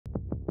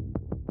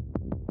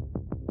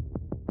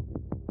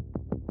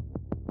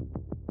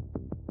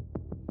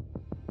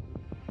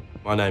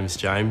My name's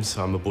James.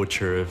 I'm a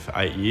butcher of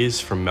 8 years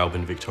from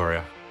Melbourne,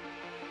 Victoria.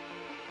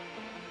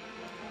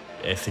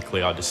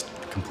 Ethically, I just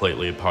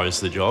completely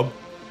opposed the job.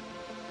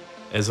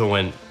 As I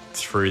went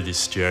through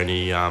this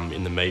journey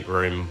in the meat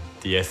room,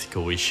 the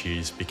ethical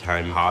issues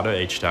became harder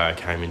each day I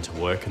came into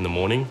work in the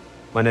morning.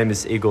 My name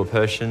is Igor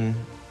Pershinn.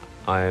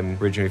 I'm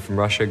originally from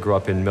Russia, grew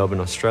up in Melbourne,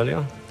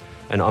 Australia,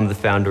 and I'm the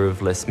founder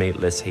of Less Meat,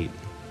 Less Heat.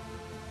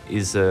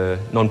 It's a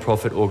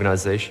non-profit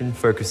organisation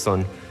focused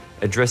on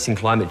addressing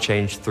climate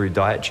change through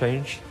diet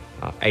change.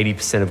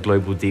 80% of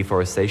global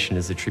deforestation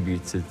is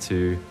attributed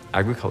to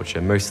agriculture,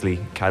 mostly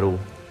cattle,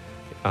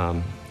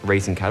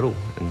 raising cattle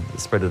and the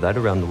spread of that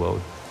around the world.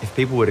 If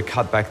people were to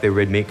cut back their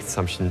red meat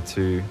consumption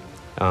to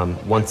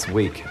once a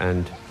week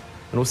and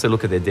also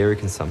look at their dairy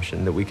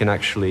consumption, that we can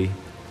actually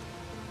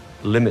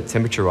limit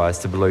temperature rise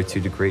to below 2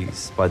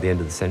 degrees by the end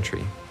of the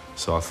century.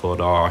 So I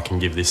thought, I can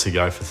give this a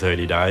go for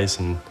 30 days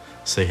and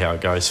see how it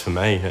goes for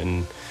me.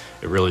 And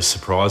it really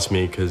surprised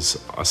me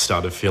because I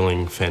started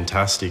feeling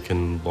fantastic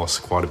and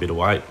lost quite a bit of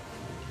weight.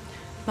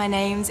 My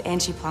name's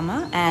Angie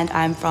Plummer and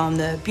I'm from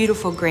the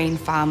beautiful green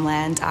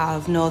farmland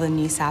of northern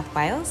New South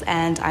Wales,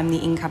 and I'm the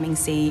incoming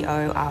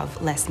CEO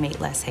of Less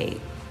Meat, Less Heat.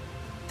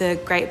 The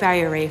Great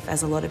Barrier Reef,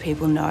 as a lot of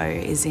people know,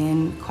 is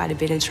in quite a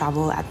bit of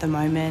trouble at the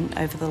moment.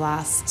 Over the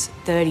last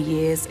 30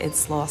 years,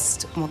 it's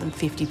lost more than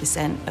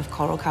 50% of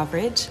coral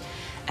coverage,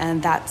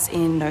 and that's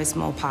in no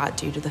small part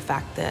due to the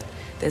fact that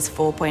there's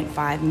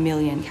 4.5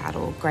 million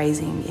cattle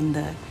grazing in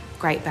the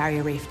Great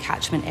Barrier Reef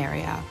catchment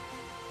area.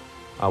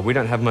 We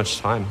don't have much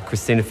time.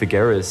 Christina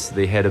Figueres,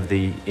 the head of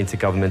the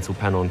Intergovernmental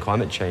Panel on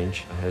Climate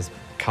Change, has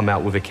come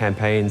out with a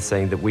campaign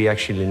saying that we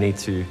actually need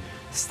to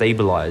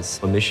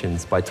stabilise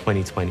emissions by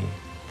 2020.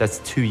 That's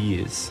 2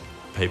 years.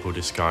 People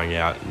just going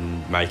out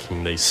and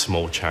making these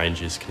small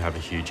changes can have a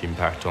huge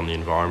impact on the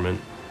environment.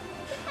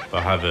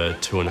 I have a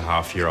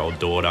 2.5-year-old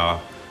daughter.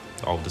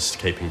 I'll just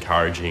keep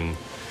encouraging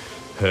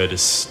her to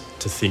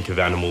think of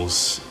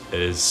animals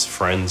as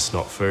friends,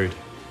 not food.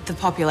 The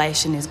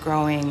population is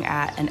growing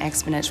at an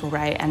exponential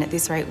rate, and at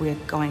this rate we're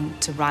going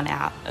to run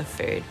out of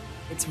food.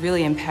 It's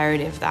really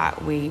imperative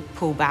that we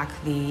pull back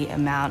the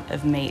amount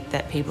of meat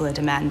that people are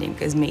demanding,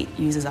 because meat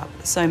uses up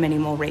so many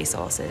more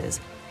resources.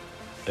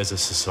 As a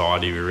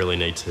society, we really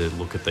need to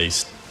look at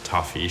these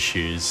tough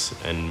issues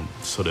and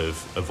sort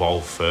of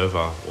evolve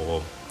further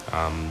or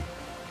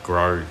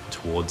grow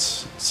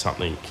towards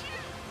something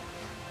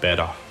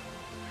better.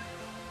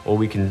 Or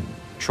we can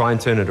try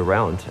and turn it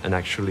around and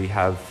actually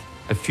have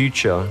a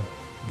future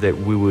that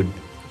we would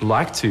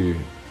like to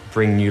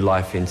bring new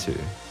life into.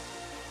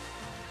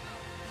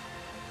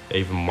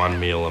 Even one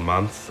meal a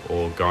month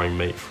or going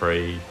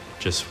meat-free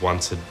just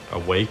once a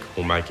week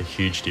will make a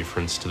huge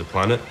difference to the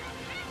planet,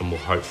 and will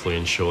hopefully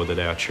ensure that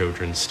our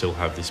children still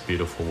have this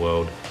beautiful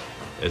world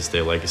as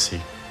their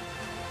legacy.